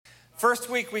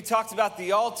First week, we talked about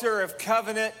the altar of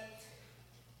covenant.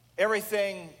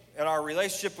 Everything in our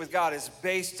relationship with God is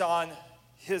based on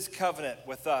his covenant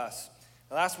with us.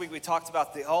 And last week, we talked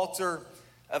about the altar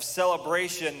of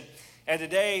celebration. And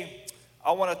today,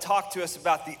 I want to talk to us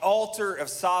about the altar of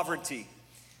sovereignty.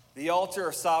 The altar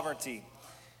of sovereignty.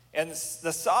 And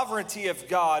the sovereignty of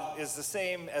God is the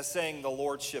same as saying the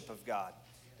lordship of God.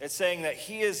 It's saying that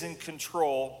he is in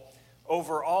control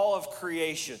over all of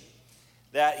creation.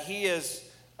 That he is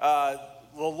the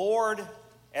Lord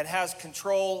and has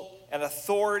control and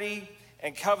authority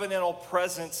and covenantal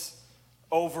presence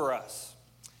over us.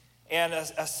 And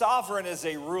a sovereign is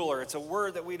a ruler. It's a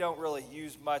word that we don't really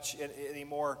use much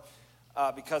anymore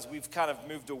because we've kind of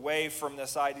moved away from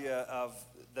this idea of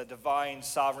the divine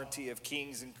sovereignty of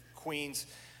kings and queens.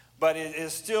 But it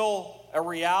is still a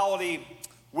reality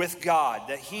with God,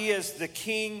 that he is the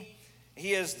king,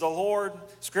 he is the Lord.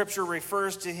 Scripture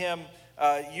refers to him,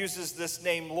 uses this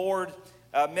name Lord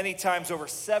many times, over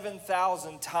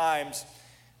 7,000 times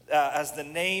as the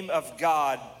name of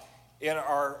God in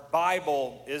our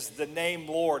Bible is the name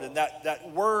Lord. And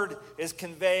that word is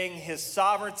conveying his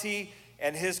sovereignty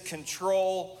and his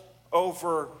control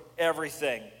over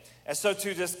everything. And so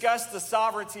to discuss the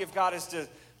sovereignty of God is to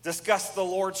discuss the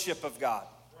lordship of God.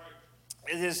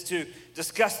 It is to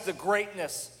discuss the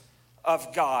greatness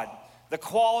of God, the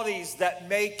qualities that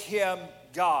make him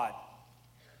God.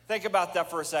 Think about that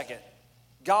for a second.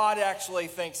 God actually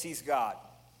thinks he's God.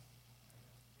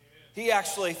 He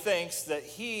actually thinks that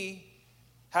he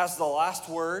has the last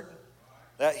word,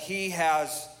 that he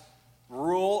has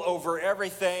rule over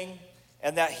everything,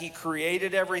 and that he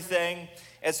created everything.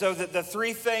 And so the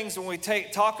three things when we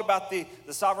talk about the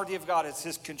sovereignty of God, it's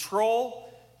his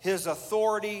control, his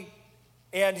authority,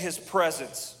 and his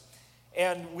presence.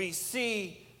 And we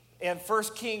see in 1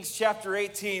 Kings chapter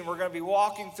 18, we're going to be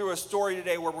walking through a story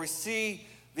today where we see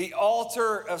the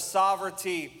altar of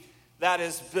sovereignty that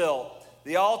is built.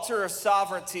 The altar of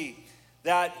sovereignty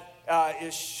that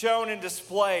is shown and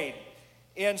displayed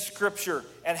in Scripture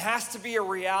and has to be a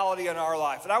reality in our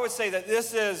life. And I would say that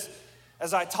this is,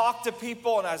 as I talk to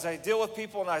people and as I deal with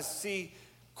people and I see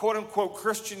quote-unquote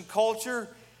Christian culture,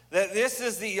 that this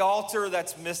is the altar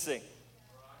that's missing.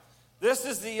 This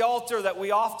is the altar that we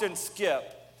often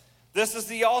skip. This is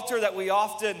the altar that we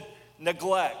often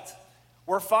neglect.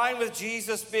 We're fine with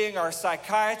Jesus being our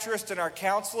psychiatrist and our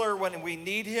counselor when we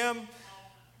need him,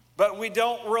 but we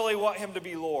don't really want him to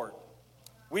be Lord.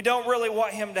 We don't really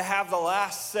want him to have the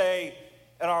last say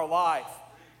in our life.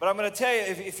 But I'm going to tell you,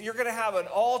 if you're going to have an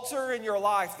altar in your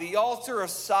life, the altar of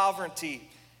sovereignty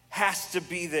has to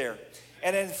be there.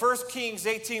 And in 1 Kings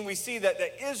 18, we see that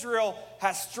Israel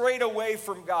has strayed away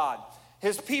from God.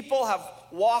 His people have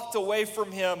walked away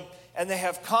from him, and they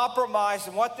have compromised,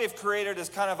 and what they've created is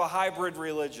kind of a hybrid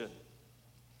religion.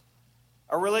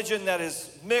 A religion that is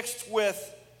mixed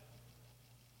with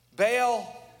Baal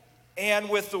and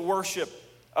with the worship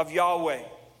of Yahweh.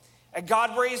 And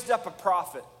God raised up a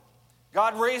prophet.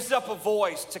 God raised up a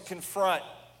voice to confront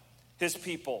his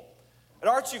people. And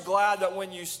aren't you glad that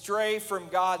when you stray from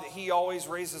God, that he always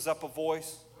raises up a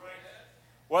voice?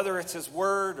 Whether it's his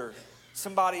word or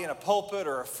somebody in a pulpit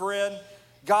or a friend,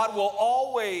 God will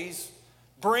always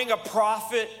bring a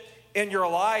prophet in your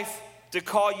life to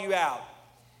call you out.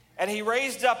 And he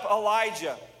raised up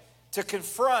Elijah to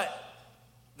confront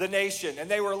the nation. And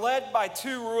they were led by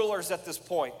two rulers at this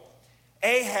point.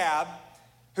 Ahab,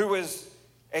 who was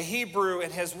a Hebrew,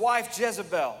 and his wife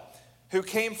Jezebel, who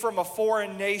came from a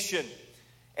foreign nation.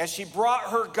 And she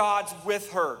brought her gods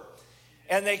with her.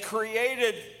 And they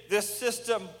created this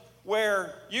system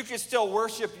where you can still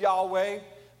worship Yahweh,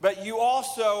 but you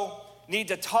also need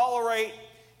to tolerate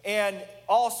and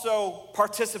also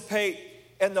participate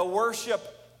in the worship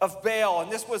of Baal.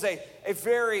 And this was a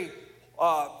very,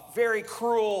 very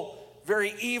cruel,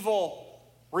 very evil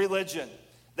religion.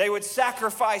 They would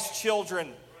sacrifice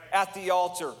children at the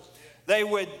altar. They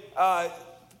would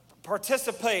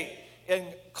participate in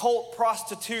cult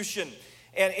prostitution.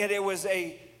 And it was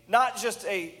not just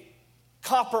a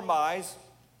compromise,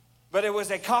 but it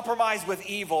was a compromise with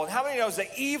evil. And how many knows that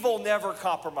evil never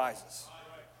compromises?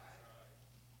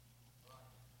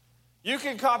 You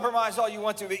can compromise all you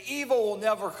want to, but evil will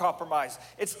never compromise.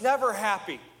 It's never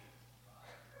happy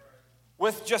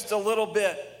with just a little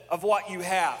bit of what you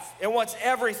have. It wants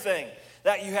everything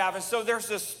that you have. And so there's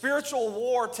this spiritual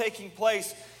war taking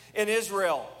place in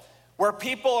Israel where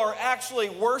people are actually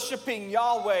worshiping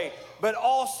Yahweh, but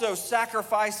also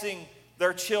sacrificing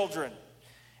their children.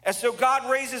 And so God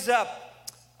raises up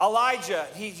Elijah.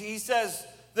 He says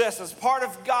this as part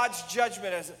of God's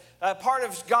judgment, part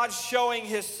of God showing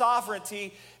his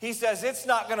sovereignty, he says it's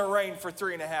not going to rain for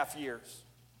 3.5 years.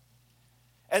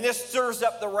 And this stirs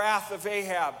up the wrath of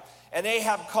Ahab. And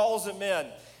Ahab calls him in.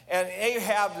 And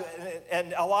Ahab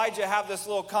and Elijah have this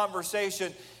little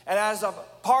conversation. And as a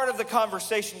part of the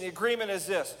conversation, the agreement is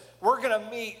this. We're going to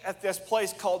meet at this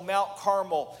place called Mount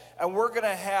Carmel. And we're going to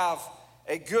have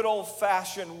a good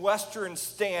old-fashioned Western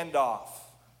standoff,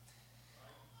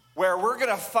 where we're going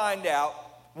to find out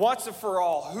once and for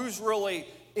all who's really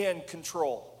in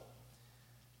control.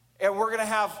 And we're going to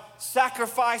have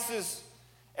sacrifices,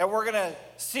 and we're going to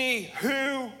see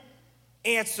who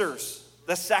answers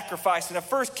the sacrifice. And in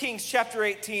 1 Kings chapter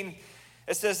 18,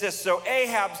 it says this: so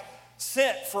Ahab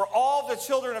sent for all the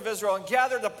children of Israel and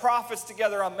gathered the prophets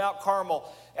together on Mount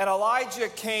Carmel. And Elijah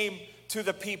came to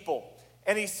the people,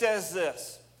 and he says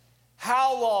this: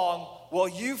 how long will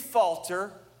you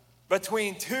falter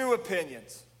between two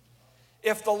opinions?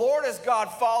 If the Lord is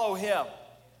God, follow him.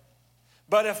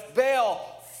 But if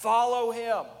Baal, follow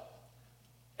him.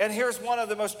 And here's one of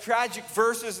the most tragic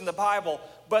verses in the Bible.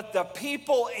 But the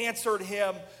people answered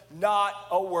him not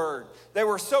a word. They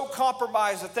were so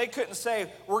compromised that they couldn't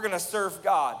say, we're going to serve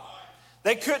God.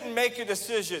 They couldn't make a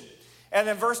decision. And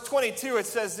in verse 22, it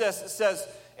says this. It says,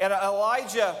 and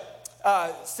Elijah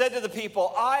said to the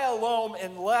people, I alone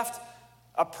am left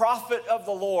a prophet of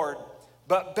the Lord,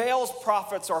 but Baal's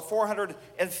prophets are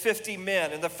 450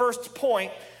 men. And the first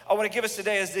point I want to give us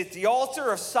today is that the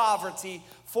altar of sovereignty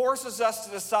forces us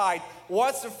to decide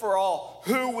once and for all,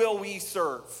 who will we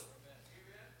serve?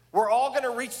 We're all going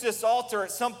to reach this altar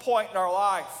at some point in our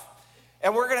life,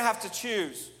 and we're going to have to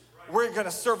choose. We're going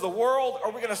to serve the world,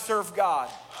 or we're going to serve God.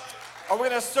 Are we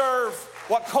going to serve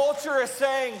what culture is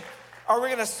saying? Or are we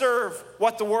going to serve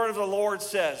what the word of the Lord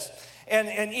says?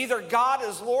 And either God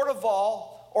is Lord of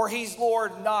all, or he's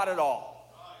Lord not at all.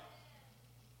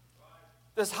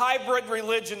 This hybrid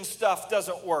religion stuff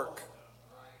doesn't work.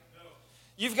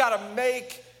 You've got to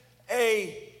make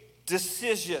a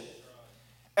decision.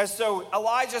 And so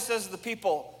Elijah says to the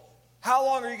people, how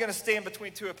long are you going to stand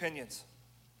between two opinions?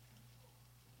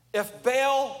 If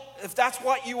Baal, if that's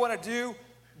what you want to do,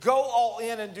 go all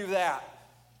in and do that.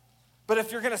 But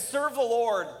if you're going to serve the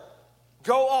Lord,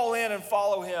 go all in and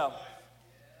follow him.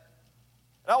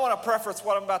 And I want to preface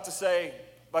what I'm about to say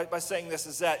by saying this,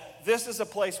 is that this is a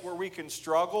place where we can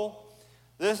struggle.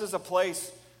 This is a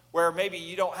place where maybe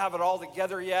you don't have it all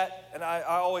together yet. And I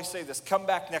always say this: come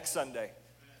back next Sunday.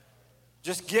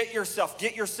 Just get yourself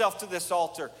to this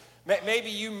altar. Maybe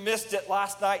you missed it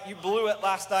last night. You blew it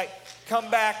last night.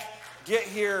 Come back, get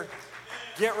here,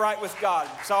 get right with God.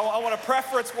 So I want to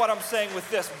preface what I'm saying with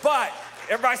this. But,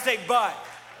 everybody say but.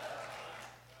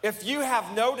 If you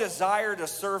have no desire to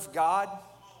serve God,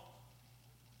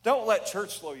 don't let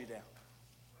church slow you down.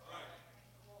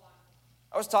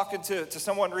 I was talking to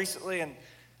someone recently, and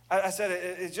I said,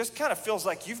 it just kind of feels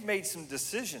like you've made some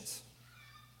decisions.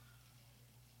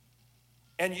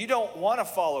 And you don't want to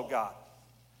follow God.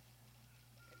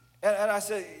 And I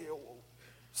said,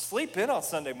 sleep in on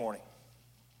Sunday morning.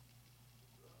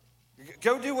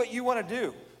 Go do what you want to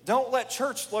do. Don't let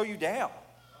church slow you down.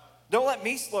 Don't let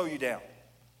me slow you down.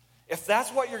 If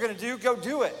that's what you're going to do, go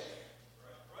do it.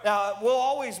 Now, we'll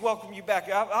always welcome you back.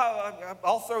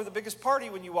 I'll throw the biggest party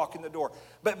when you walk in the door.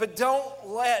 But don't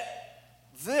let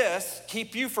this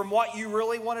keep you from what you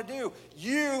really want to do.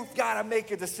 You've got to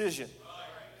make a decision.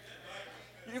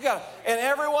 And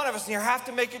every one of us here have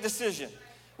to make a decision.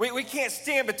 We can't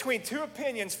stand between two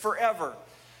opinions forever.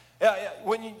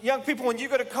 Young people, when you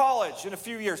go to college in a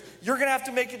few years, you're going to have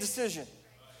to make a decision.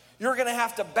 You're going to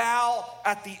have to bow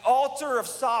at the altar of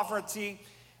sovereignty,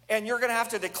 and you're going to have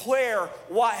to declare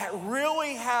what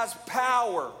really has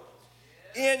power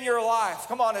in your life.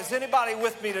 Come on, is anybody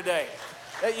with me today?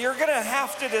 That you're going to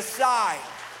have to decide.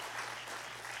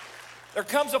 There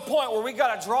comes a point where we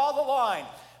got to draw the line,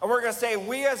 and we're going to say,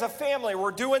 we as a family,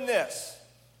 we're doing this.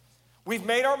 We've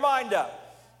made our mind up.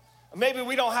 Maybe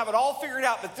we don't have it all figured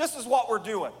out, but this is what we're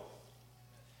doing.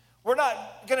 We're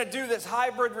not going to do this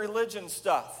hybrid religion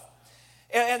stuff.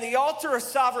 And the altar of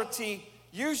sovereignty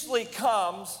usually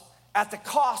comes at the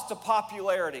cost of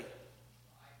popularity.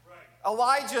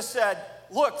 Elijah said,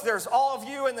 look, there's all of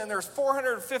you, and then there's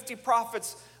 450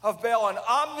 prophets of Baal, and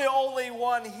I'm the only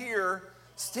one here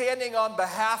standing on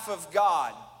behalf of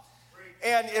God.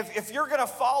 And if you're going to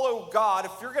follow God,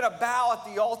 if you're going to bow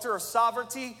at the altar of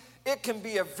sovereignty, it can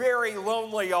be a very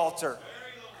lonely altar.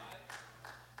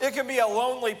 It can be a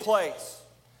lonely place.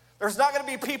 There's not going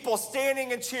to be people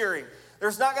standing and cheering.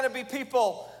 There's not going to be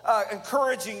people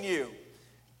encouraging you.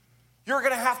 You're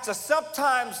going to have to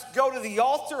sometimes go to the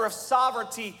altar of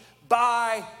sovereignty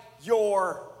by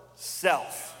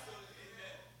yourself.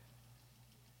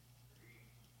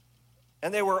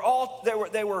 And they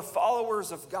were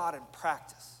followers of God in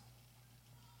practice.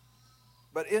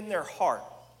 But in their heart,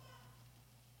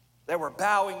 they were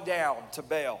bowing down to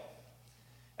Baal.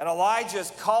 And Elijah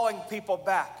is calling people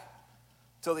back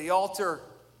to the altar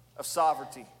of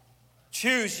sovereignty.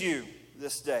 Choose you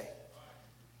this day.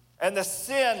 And the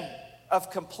sin of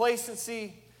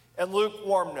complacency and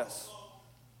lukewarmness.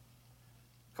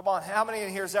 Come on, how many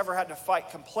in here has ever had to fight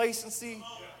complacency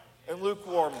and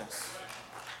lukewarmness?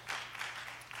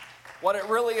 What it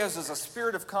really is a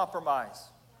spirit of compromise.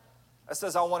 That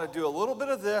says, I want to do a little bit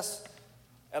of this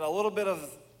and a little bit of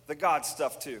the God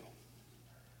stuff too.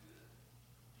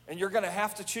 And you're going to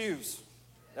have to choose.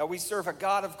 Now, we serve a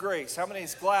God of grace. How many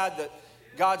is glad that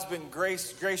God's been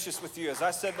gracious with you? As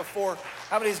I said before,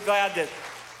 how many is glad that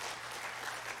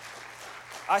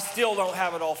I still don't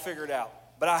have it all figured out,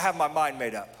 but I have my mind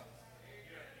made up?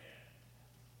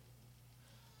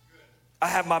 I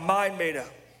have my mind made up.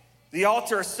 The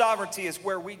altar of sovereignty is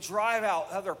where we drive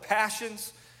out other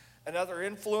passions and other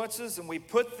influences, and we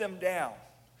put them down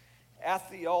at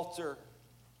the altar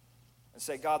and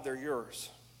say, God, they're yours.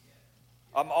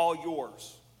 I'm all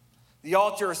yours. The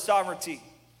altar of sovereignty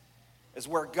is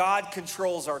where God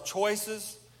controls our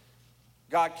choices,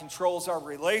 God controls our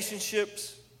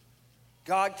relationships,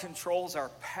 God controls our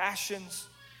passions,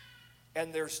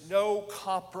 and there's no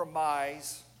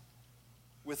compromise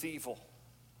with evil.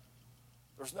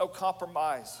 There's no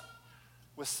compromise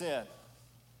with sin.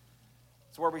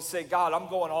 It's where we say, God, I'm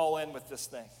going all in with this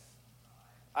thing.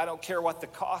 I don't care what the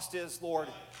cost is, Lord.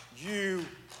 You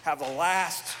have the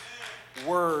last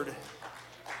word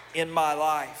in my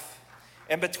life.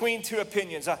 And between two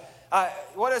opinions,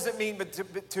 what does it mean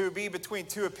to be between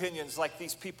two opinions like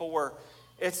these people were?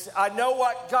 It's, I know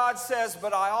what God says,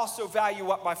 but I also value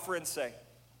what my friends say.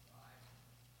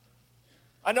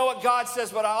 I know what God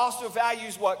says, but I also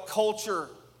value what culture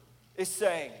is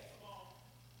saying.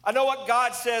 I know what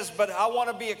God says, but I want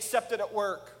to be accepted at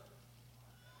work.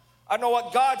 I know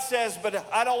what God says, but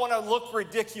I don't want to look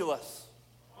ridiculous.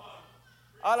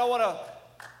 I don't want to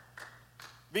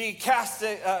be cast,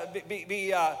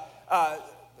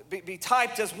 be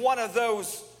typed as one of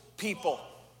those people.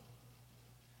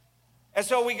 And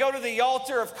so we go to the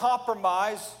altar of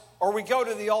compromise, or we go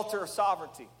to the altar of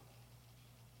sovereignty.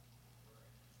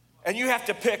 And you have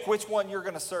to pick which one you're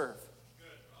going to serve.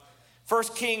 1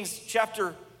 Kings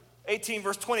chapter 18,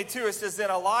 verse 22, it says, Then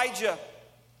Elijah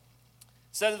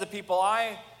said to the people,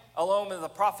 I alone am the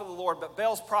prophet of the Lord, but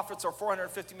Baal's prophets are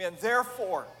 450 men.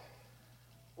 Therefore,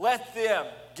 let them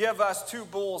give us 2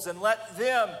 bulls, and let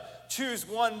them choose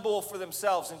 1 bull for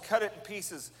themselves, and cut it in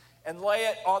pieces, and lay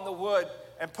it on the wood,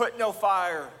 and put no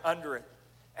fire under it.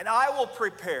 And I will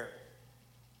prepare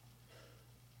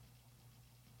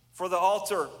for the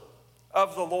altar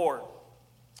of the Lord.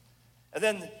 And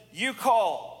then you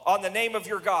call on the name of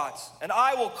your gods, and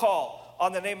I will call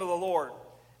on the name of the Lord.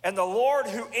 And the Lord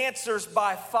who answers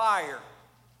by fire,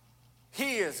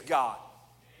 he is God.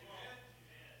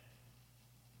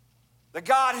 The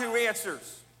God who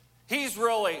answers, he's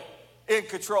really in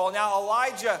control. Now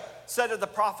Elijah said to the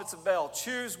prophets of Baal,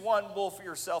 choose 1 bull for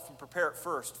yourself and prepare it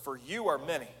first, for you are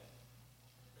many.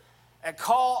 And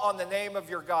call on the name of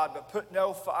your God, but put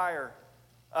no fire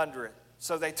under it.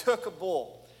 So they took a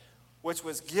bull, which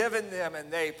was given them,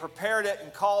 and they prepared it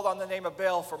and called on the name of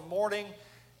Baal from morning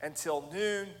until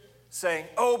noon, saying,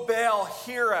 O Baal,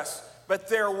 hear us. But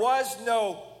there was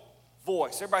no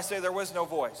voice. Everybody say there was no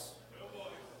voice.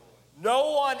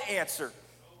 No one answered.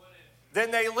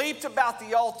 Then they leaped about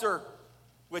the altar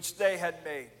which they had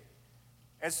made.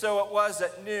 And so it was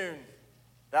at noon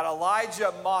that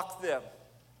Elijah mocked them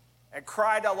and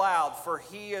cried aloud, for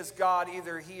he is God.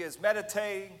 Either he is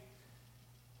meditating,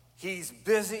 he's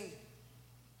busy,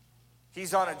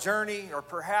 he's on a journey, or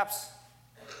perhaps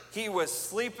he was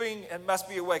sleeping and must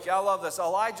be awake. I love this.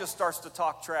 Elijah starts to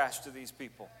talk trash to these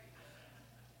people.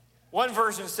 One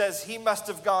version says he must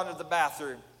have gone to the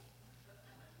bathroom.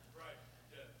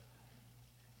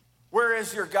 Where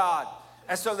is your God?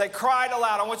 And so they cried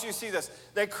aloud. I want you to see this.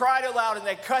 They cried aloud and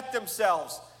they cut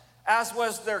themselves, as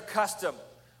was their custom,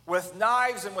 with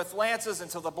knives and with lances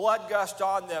until the blood gushed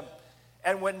on them.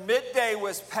 And when midday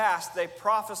was past, they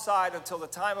prophesied until the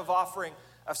time of offering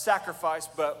of sacrifice,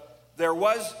 but there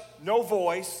was no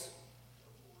voice,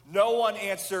 no one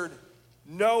answered,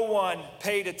 no one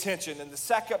paid attention. And the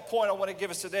second point I want to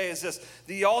give us today is this: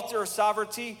 the altar of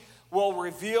sovereignty will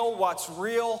reveal what's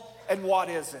real and what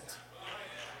isn't.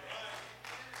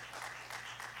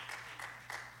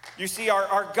 You see,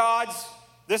 our gods,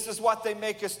 this is what they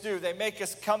make us do. They make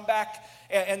us come back,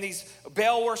 and these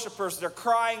Baal worshipers, they're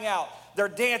crying out, They're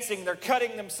dancing, they're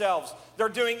cutting themselves. They're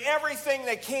doing everything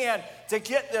they can to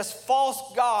get this false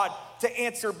God to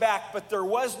answer back, but there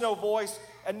was no voice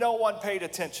and no one paid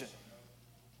attention.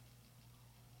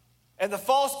 And the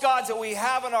false gods that we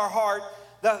have in our heart,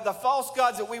 the false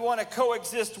gods that we want to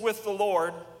coexist with the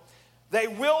Lord, they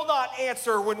will not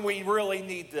answer when we really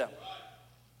need them.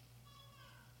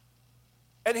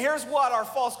 And here's what our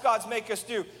false gods make us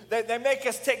do. They make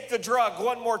us take the drug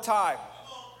one more time.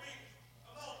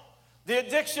 The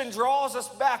addiction draws us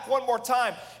back one more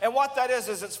time. And what that is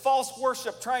it's false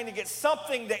worship trying to get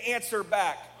something to answer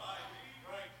back.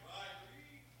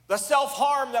 The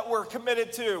self-harm that we're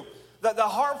committed to, the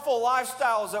harmful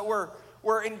lifestyles that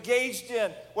we're engaged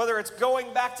in, whether it's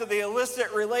going back to the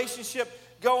illicit relationship,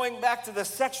 going back to the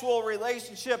sexual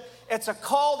relationship, it's a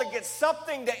call to get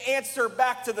something to answer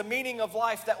back to the meaning of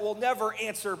life that will never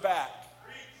answer back.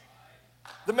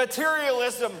 The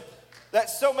materialism that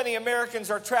so many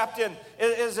Americans are trapped in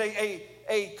is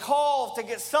a call to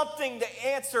get something to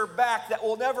answer back that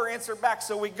will never answer back.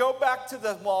 So we go back to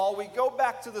the mall, we go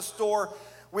back to the store,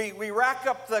 we rack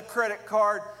up the credit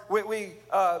card, we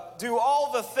do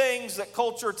all the things that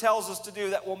culture tells us to do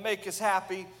that will make us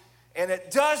happy, and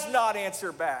it does not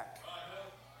answer back.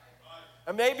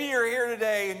 And maybe you're here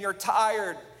today and you're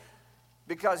tired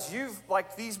because you've,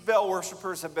 like these Baal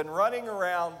worshipers, have been running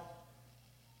around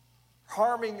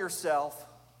harming yourself,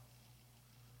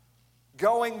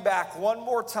 going back one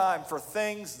more time for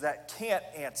things that can't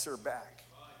answer back.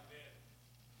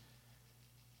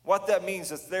 What that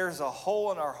means is there's a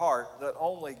hole in our heart that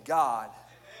only God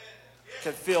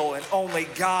can fill and only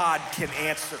God can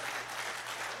answer.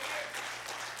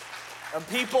 And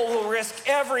people will risk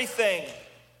everything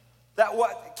that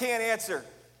what can't answer.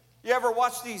 You ever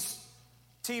watch these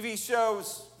TV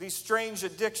shows, these strange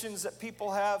addictions that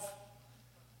people have?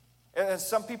 And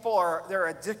some people they're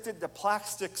addicted to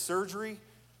plastic surgery.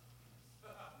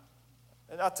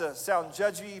 And not to sound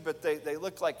judgy, but they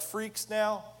look like freaks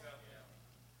now.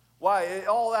 Why?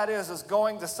 All that is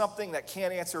going to something that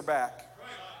can't answer back.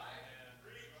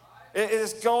 It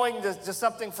is going to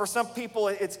something, for some people,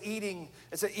 it's eating.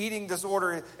 It's an eating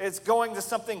disorder. It's going to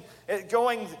something,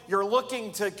 you're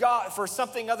looking to God for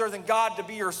something other than God to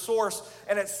be your source.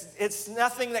 And it's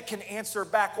nothing that can answer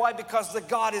back. Why? Because the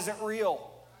God isn't real.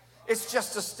 It's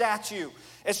just a statue.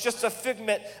 It's just a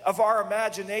figment of our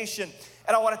imagination.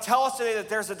 And I want to tell us today that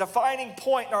there's a defining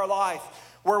point in our life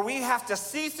where we have to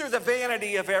see through the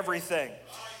vanity of everything.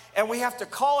 And we have to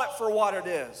call it for what it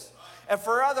is. And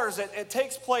for others, it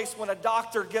takes place when a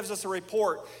doctor gives us a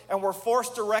report and we're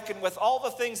forced to reckon with all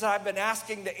the things that I've been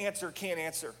asking to answer can't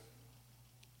answer.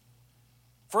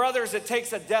 For others, it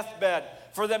takes a deathbed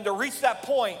for them to reach that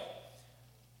point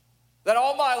that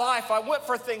all my life I went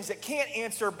for things that can't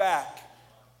answer back.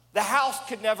 The house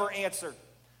could never answer.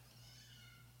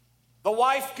 The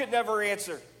wife could never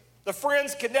answer. The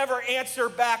friends could never answer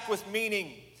back with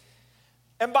meaning.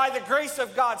 And by the grace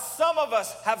of God, some of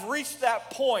us have reached that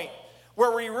point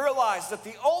where we realize that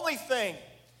the only thing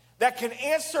that can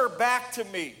answer back to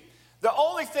me, the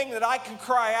only thing that I can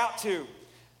cry out to,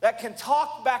 that can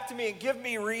talk back to me and give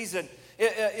me reason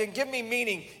and give me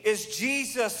meaning is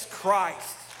Jesus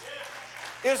Christ.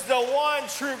 Is the one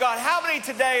true God. How many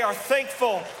today are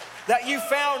thankful that you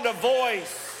found a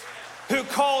voice who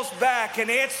calls back and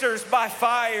answers by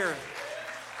fire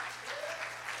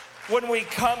when we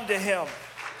come to him?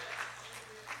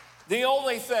 The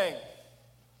only thing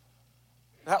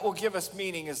that will give us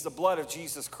meaning is the blood of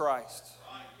Jesus Christ.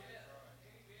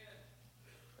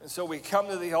 And so we come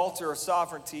to the altar of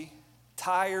sovereignty,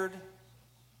 tired,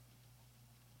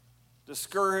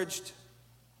 discouraged,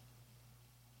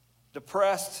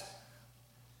 depressed,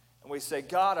 and we say,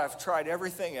 God, I've tried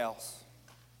everything else.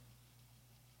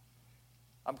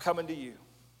 I'm coming to you.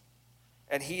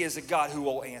 And he is a God who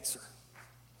will answer.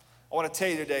 I want to tell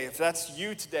you today, if that's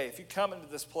you today, if you come into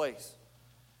this place,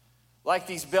 like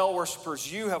these Baal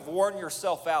worshipers, you have worn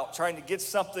yourself out trying to get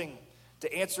something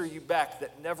to answer you back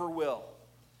that never will.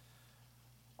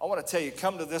 I want to tell you,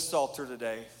 come to this altar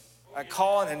today. I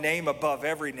call on a name above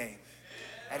every name,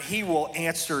 and he will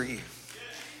answer you.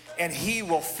 And he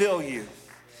will fill you.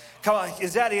 Come on,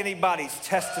 is that anybody's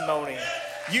testimony?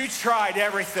 You tried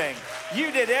everything. You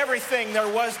did everything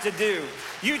there was to do.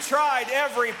 You tried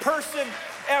every person,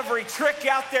 every trick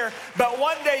out there, but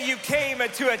one day you came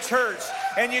into a church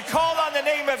and you called on the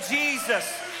name of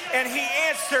Jesus and he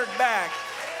answered back.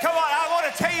 Come on, I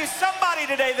want to tell you somebody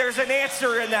today, there's an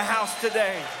answer in the house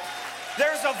today.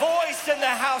 There's a voice in the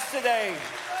house today.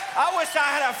 I wish I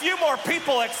had a few more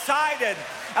people excited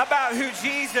about who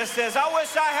Jesus is. I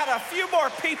wish I had a few more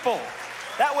people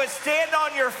that would stand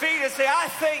on your feet and say, I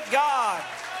thank God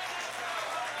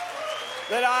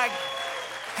that I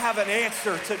have an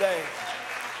answer today.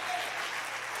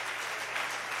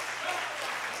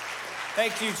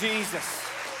 Thank you, Jesus.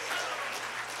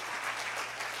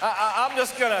 I'm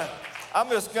just gonna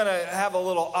have a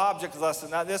little object lesson.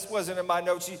 Now, this wasn't in my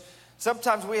notes.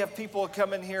 Sometimes we have people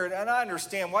come in here, and I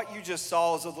understand what you just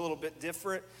saw is a little bit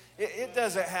different. It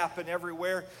doesn't happen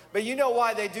everywhere. But you know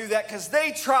why they do that? Because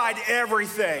they tried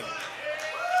everything.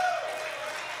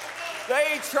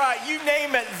 They tried, you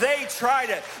name it, they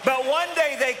tried it. But one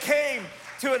day they came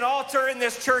to an altar in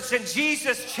this church, and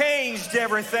Jesus changed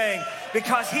everything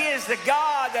because he is the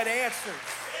God that answers.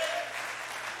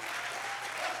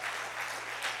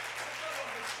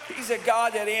 He's a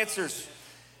God that answers.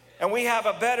 And we have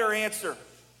a better answer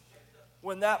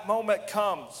when that moment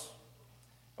comes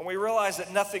and we realize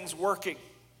that nothing's working.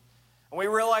 And we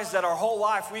realize that our whole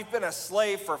life we've been a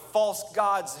slave for false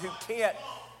gods who can't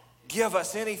give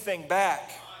us anything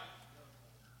back.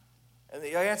 And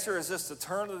the answer is this: to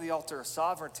turn to the altar of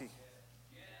sovereignty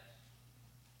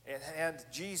and hand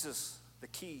Jesus the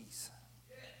keys.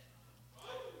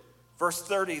 Verse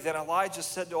 30, then Elijah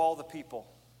said to all the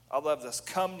people, I love this,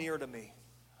 come near to me.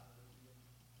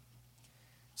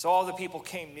 So all the people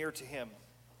came near to him.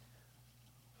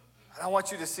 And I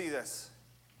want you to see this.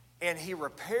 And he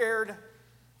repaired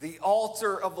the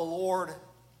altar of the Lord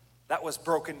that was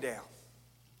broken down.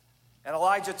 And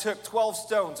Elijah took 12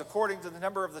 stones, according to the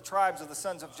number of the tribes of the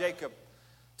sons of Jacob,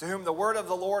 to whom the word of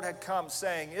the Lord had come,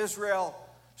 saying, Israel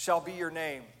shall be your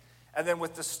name. And then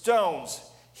with the stones,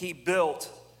 he built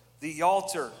the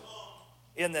altar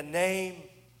in the name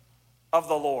of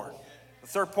the Lord. The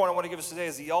third point I want to give us today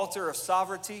is the altar of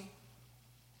sovereignty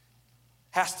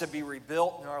has to be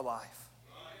rebuilt in our life.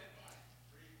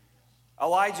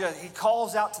 Elijah, he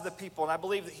calls out to the people, and I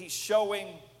believe that he's showing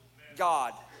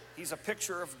God. He's a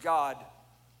picture of God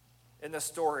in this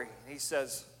story. He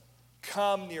says,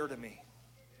 come near to me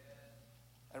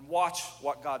and watch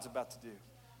what God's about to do.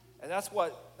 And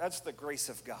that's the grace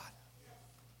of God.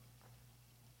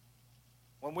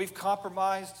 When we've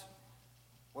compromised,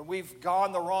 when we've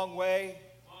gone the wrong way,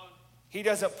 he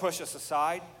doesn't push us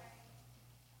aside.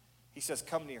 He says,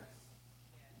 come near.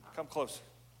 Come closer.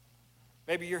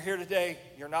 Maybe you're here today,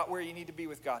 you're not where you need to be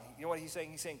with God. You know what he's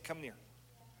saying? He's saying, come near.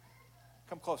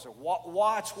 Come closer.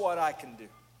 Watch what I can do.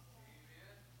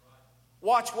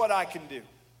 Watch what I can do.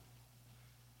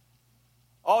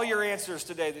 All your answers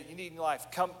today that you need in life,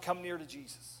 come near to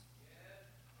Jesus.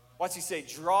 What's he say?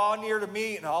 Draw near to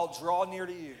me and I'll draw near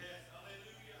to you.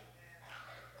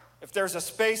 If there's a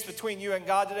space between you and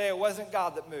God today, it wasn't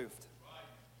God that moved.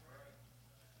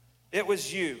 It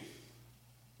was you.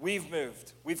 We've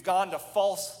moved. We've gone to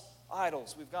false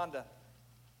idols. We've gone to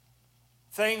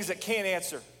things that can't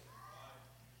answer.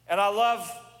 And I love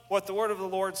what the word of the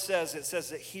Lord says. It says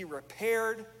that he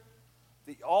repaired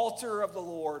the altar of the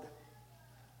Lord,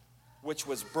 which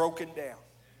was broken down.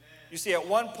 You see, at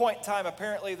one point in time,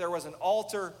 apparently there was an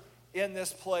altar in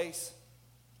this place.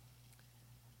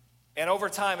 And over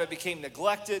time, it became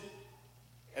neglected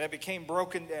and it became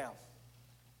broken down.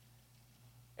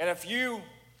 And if you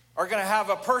are going to have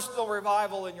a personal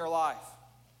revival in your life,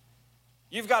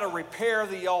 you've got to repair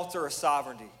the altar of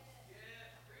sovereignty.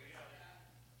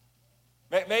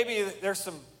 Maybe there's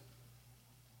some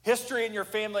history in your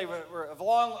family of a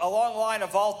long line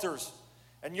of altars,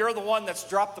 and you're the one that's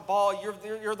dropped the ball.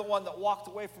 You're the one that walked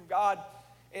away from God,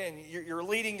 and you're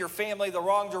leading your family the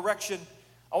wrong direction.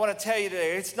 I want to tell you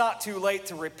today, it's not too late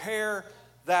to repair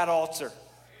that altar.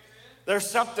 There's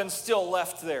something still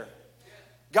left there.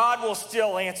 God will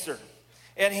still answer.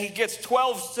 And he gets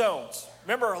 12 stones.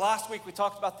 Remember last week we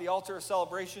talked about the altar of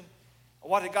celebration?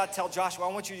 What did God tell Joshua?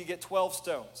 I want you to get 12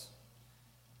 stones.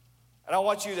 And I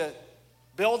want you to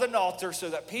build an altar so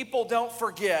that people don't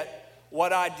forget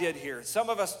what I did here. Some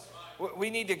of us, we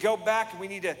need to go back and we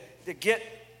need to get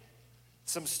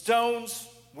some stones.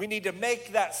 We need to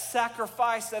make that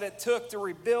sacrifice that it took to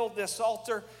rebuild this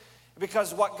altar.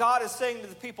 Because what God is saying to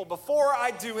the people, before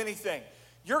I do anything,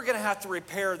 you're going to have to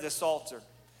repair this altar.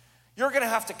 You're going to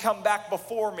have to come back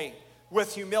before me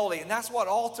with humility. And that's what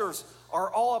altars are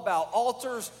all about.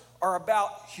 Altars are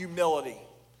about humility.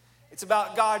 It's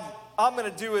about, God, I'm going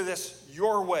to do this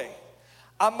your way.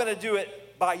 I'm going to do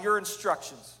it by your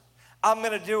instructions. I'm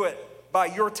going to do it by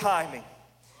your timing.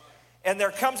 And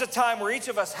there comes a time where each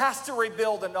of us has to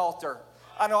rebuild an altar.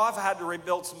 I know I've had to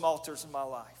rebuild some altars in my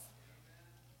life,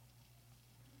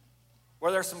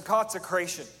 where there's some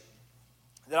consecration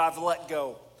that I've let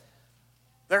go.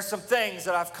 There's some things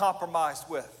that I've compromised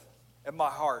with in my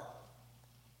heart.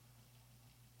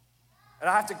 And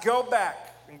I have to go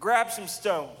back and grab some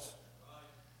stones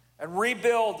and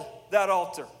rebuild that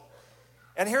altar.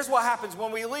 And here's what happens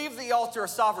when we leave the altar of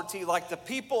sovereignty, like the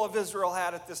people of Israel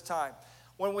had at this time.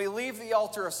 When we leave the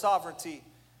altar of sovereignty,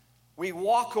 we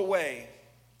walk away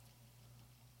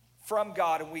from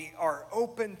God and we are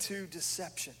open to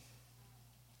deception.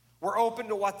 We're open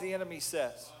to what the enemy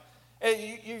says. And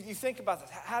you think about this.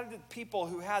 How did people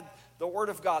who had the Word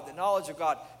of God, the knowledge of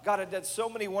God, God had done so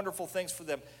many wonderful things for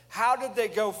them, how did they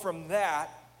go from that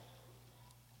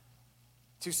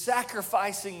to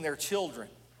sacrificing their children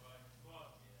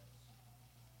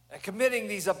and committing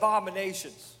these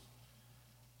abominations?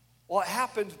 Well, it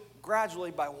happened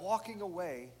gradually by walking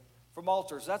away from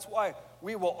altars. That's why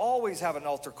we will always have an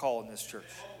altar call in this church.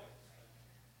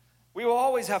 We will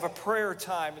always have a prayer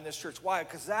time in this church. Why?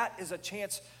 Because that is a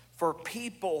chance for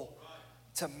people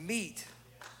to meet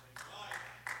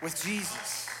with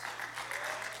Jesus.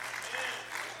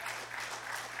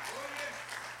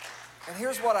 And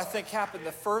here's what I think happened.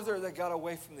 The further they got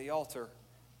away from the altar,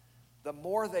 the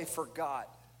more they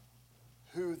forgot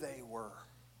who they were.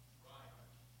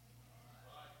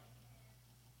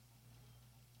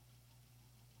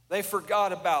 They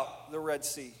forgot about the Red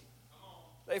Sea.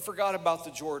 They forgot about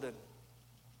the Jordan.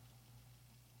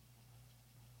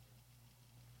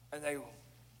 And they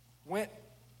went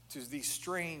to these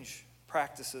strange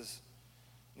practices,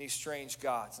 these strange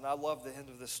gods. And I love the end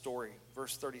of this story,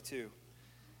 verse 32.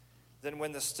 Then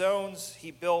when the stones,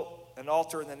 he built an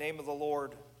altar in the name of the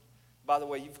Lord. By the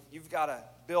way, you've got to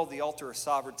build the altar of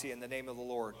sovereignty in the name of the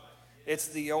Lord. It's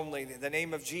the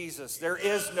name of Jesus. There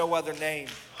is no other name.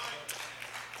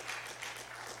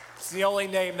 It's the only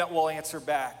name that will answer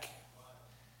back.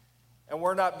 And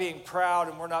we're not being proud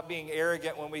and we're not being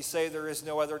arrogant when we say there is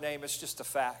no other name. It's just a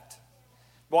fact.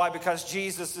 Why? Because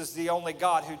Jesus is the only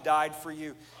God who died for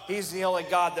you. He's the only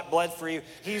God that bled for you.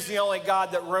 He's the only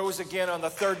God that rose again on the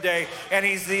third day. And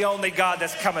he's the only God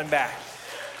that's coming back.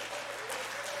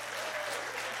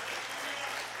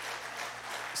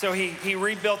 So he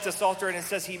rebuilt this altar, and it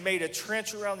says he made a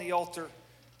trench around the altar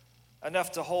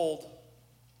enough to hold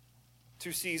 2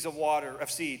 seahs of water, of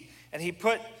seed. And he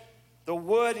put the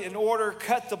wood in order,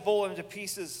 cut the bull into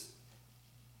pieces.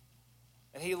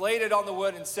 And he laid it on the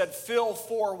wood and said, fill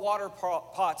 4 water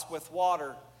pots with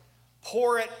water.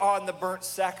 Pour it on the burnt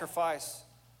sacrifice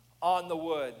on the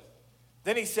wood.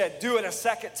 Then he said, do it a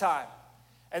second time.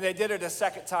 And they did it a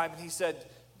second time. And he said,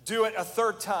 do it a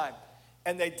third time.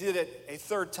 And they did it a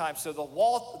third time. So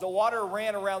the water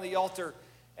ran around the altar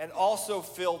and also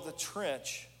filled the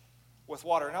trench with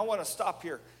water. And I want to stop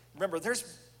here. Remember,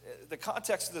 the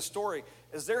context of the story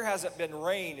is there hasn't been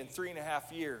rain in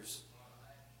 3.5 years.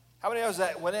 How many knows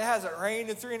that when it hasn't rained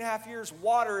in 3.5 years,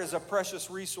 water is a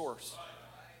precious resource?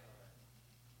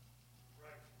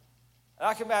 And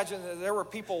I can imagine that there were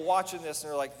people watching this and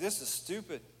they're like, this is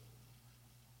stupid.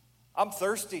 I'm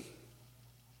thirsty.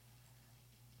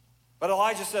 But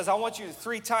Elijah says, I want you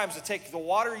 3 times to take the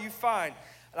water you find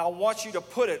and I want you to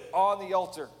put it on the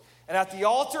altar. And at the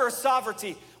altar of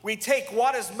sovereignty, we take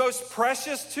what is most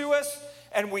precious to us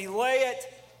and we lay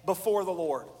it before the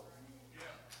Lord.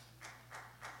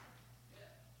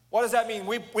 What does that mean?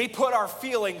 We put our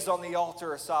feelings on the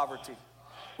altar of sovereignty.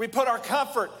 We put our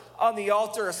comfort on the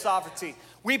altar of sovereignty.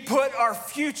 We put our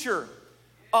future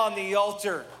on the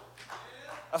altar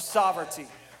of sovereignty.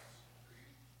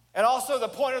 And also the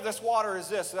point of this water is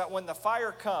this, that when the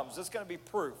fire comes, it's going to be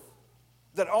proof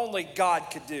that only God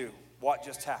could do what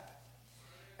just happened.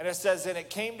 And it says, and it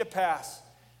came to pass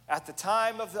at the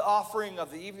time of the offering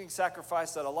of the evening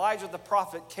sacrifice that Elijah the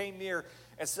prophet came near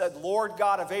and said, Lord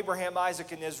God of Abraham,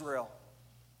 Isaac, and Israel,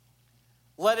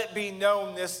 let it be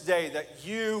known this day that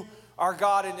you are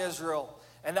God in Israel,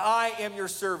 and I am your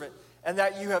servant, and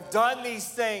that you have done these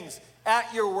things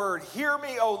at your word. Hear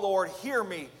me, O Lord, hear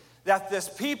me, that this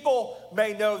people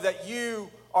may know that you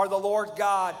are the Lord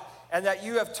God, and that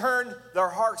you have turned their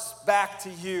hearts back to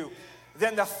you.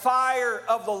 Then the fire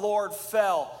of the Lord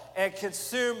fell and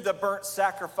consumed the burnt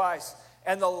sacrifice,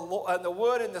 and the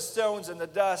wood and the stones and the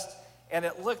dust, and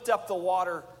it licked up the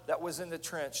water that was in the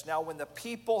trench. Now when the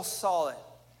people saw it,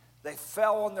 they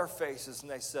fell on their faces and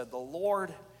they said, the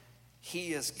Lord,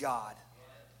 he is God.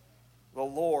 The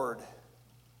Lord,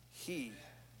 he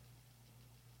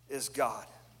is God.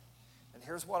 And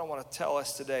here's what I want to tell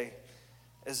us today,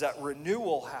 is that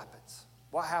renewal happens.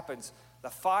 What happens? The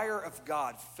fire of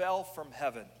God fell from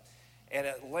heaven and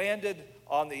it landed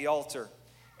on the altar.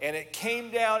 And it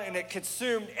came down and it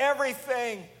consumed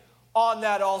everything on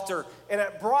that altar. And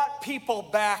it brought people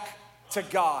back to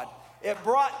God. It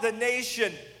brought the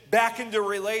nation back into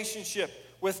relationship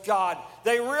with God.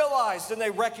 They realized and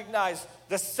they recognized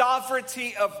the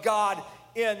sovereignty of God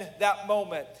in that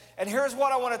moment. And here's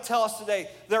what I want to tell us today.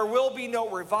 There will be no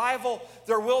revival,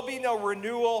 there will be no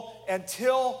renewal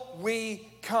until we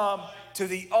come to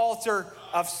the altar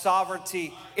of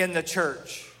sovereignty in the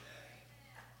church.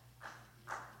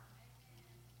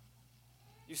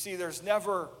 You see, there's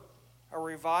never a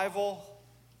revival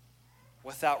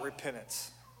without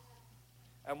repentance.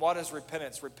 And what is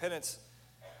repentance? Repentance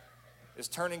is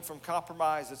turning from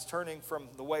compromise. It's turning from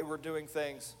the way we're doing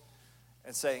things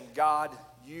and saying, God,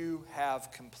 you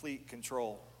have complete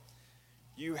control.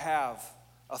 You have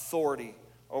authority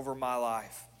over my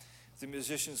life. The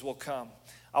musicians will come.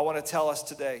 I want to tell us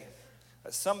today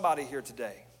that somebody here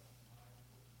today,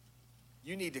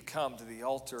 you need to come to the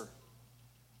altar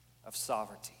of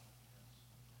sovereignty.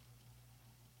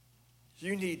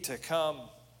 You need to come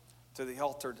to the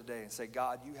altar today and say,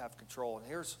 God, you have control. And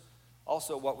here's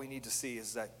also what we need to see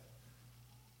is that,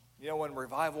 you know, when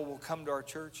revival will come to our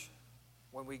church,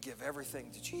 when we give everything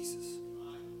to Jesus.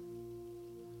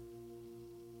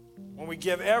 When we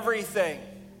give everything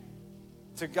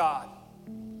to God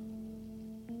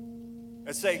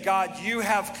and say, God, you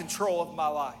have control of my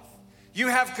life. You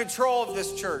have control of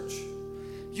this church.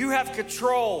 You have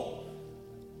control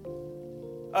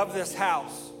of this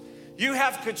house. You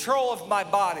have control of my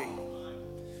body.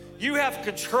 You have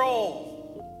control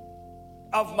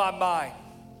of my mind.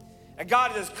 And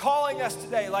God is calling us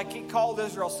today, like he called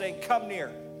Israel, saying, come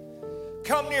near.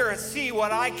 Come near and see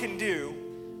what I can do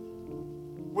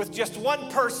with just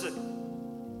one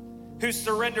person who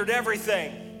surrendered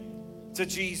everything to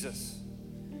Jesus.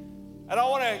 And I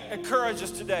want to encourage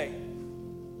us today.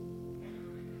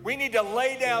 We need to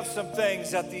lay down some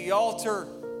things at the altar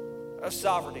of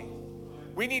sovereignty.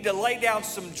 We need to lay down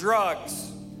some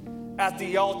drugs at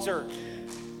the altar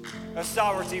of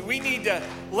sovereignty. We need to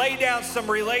lay down some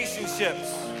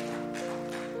relationships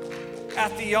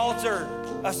at the altar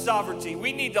of sovereignty.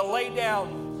 We need to lay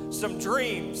down some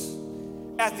dreams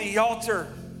at the altar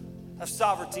of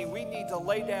sovereignty. We need to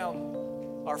lay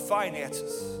down our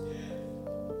finances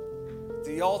at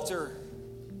the altar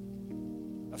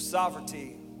of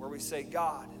sovereignty, where we say,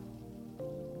 God,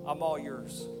 I'm all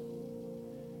yours.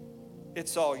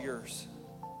 It's all yours.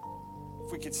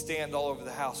 If we could stand all over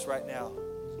the house right now.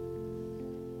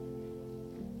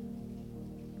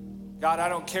 God, I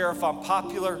don't care if I'm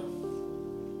popular.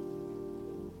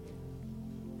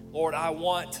 Lord, I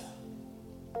want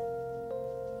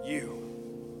you.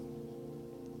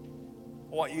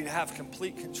 I want you to have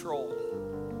complete control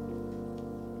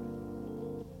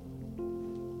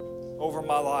over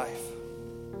my life.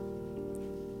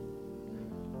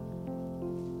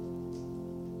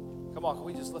 Come on, can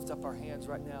we just lift up our hands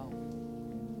right now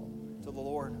to the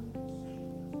Lord?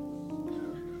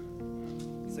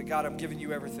 Say, God, I'm giving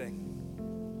you everything.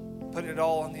 Putting it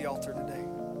all on the altar today.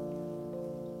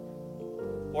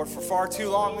 Lord, for far too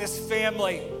long, this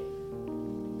family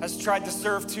has tried to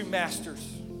serve two masters.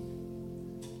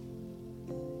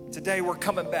 Today, we're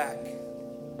coming back.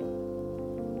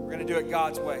 We're going to do it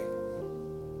God's way.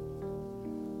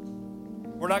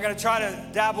 We're not going to try to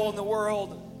dabble in the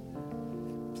world.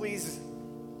 Please,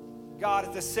 God,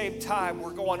 at the same time,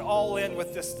 we're going all in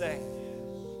with this thing.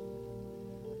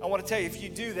 I want to tell you, if you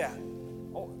do that,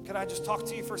 can I just talk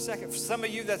to you for a second? For some of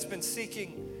you that's been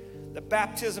seeking the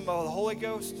baptism of the Holy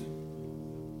Ghost,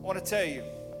 I want to tell you,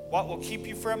 what will keep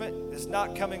you from it is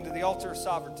not coming to the altar of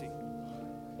sovereignty.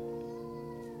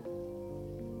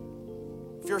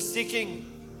 If you're seeking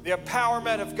the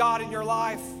empowerment of God in your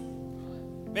life,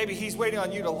 maybe he's waiting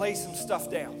on you to lay some stuff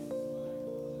down.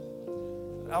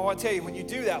 And I want to tell you, when you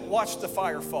do that, watch the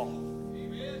fire fall.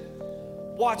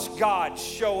 Watch God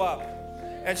show up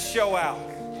and show out.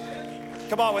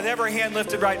 Come on, with every hand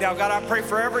lifted right now. God, I pray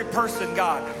for every person,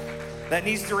 God, that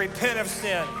needs to repent of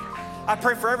sin. I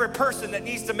pray for every person that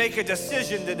needs to make a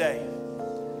decision today,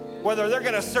 whether they're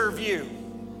going to serve you.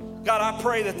 God, I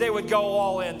pray that they would go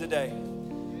all in today.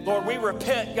 Lord, we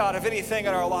repent, God, of anything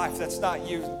in our life that's not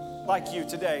you, like you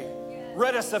today.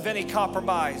 Rid us of any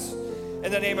compromise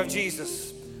in the name of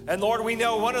Jesus. And Lord, we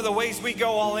know one of the ways we go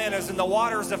all in is in the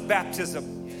waters of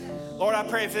baptism. Lord, I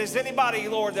pray if there's anybody,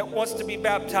 Lord, that wants to be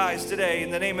baptized today in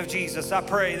the name of Jesus, I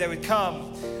pray they would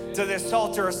come to this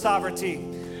altar of sovereignty.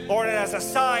 Lord, and as a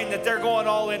sign that they're going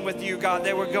all in with you, God,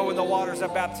 they would go in the waters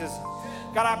of baptism.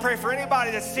 God, I pray for anybody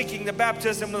that's seeking the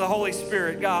baptism of the Holy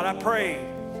Spirit, God, I pray,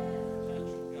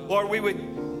 Lord, we would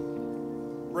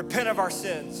repent of our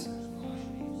sins.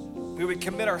 We would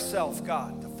commit ourselves,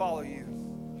 God, to follow you.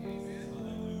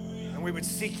 And we would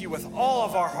seek you with all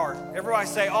of our heart. Everybody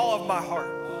say, all of my heart.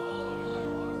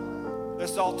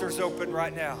 This altar's open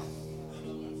right now.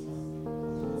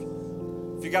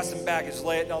 If you got some baggage,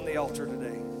 lay it on the altar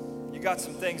today. You got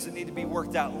some things that need to be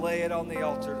worked out. Lay it on the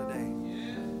altar today.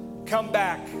 Come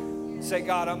back. Say,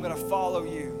 God, I'm going to follow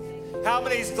you. How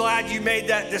many is glad you made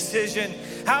that decision?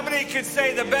 How many could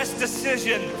say the best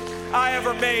decision I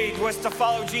ever made was to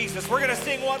follow Jesus? We're going to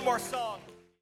sing one more song.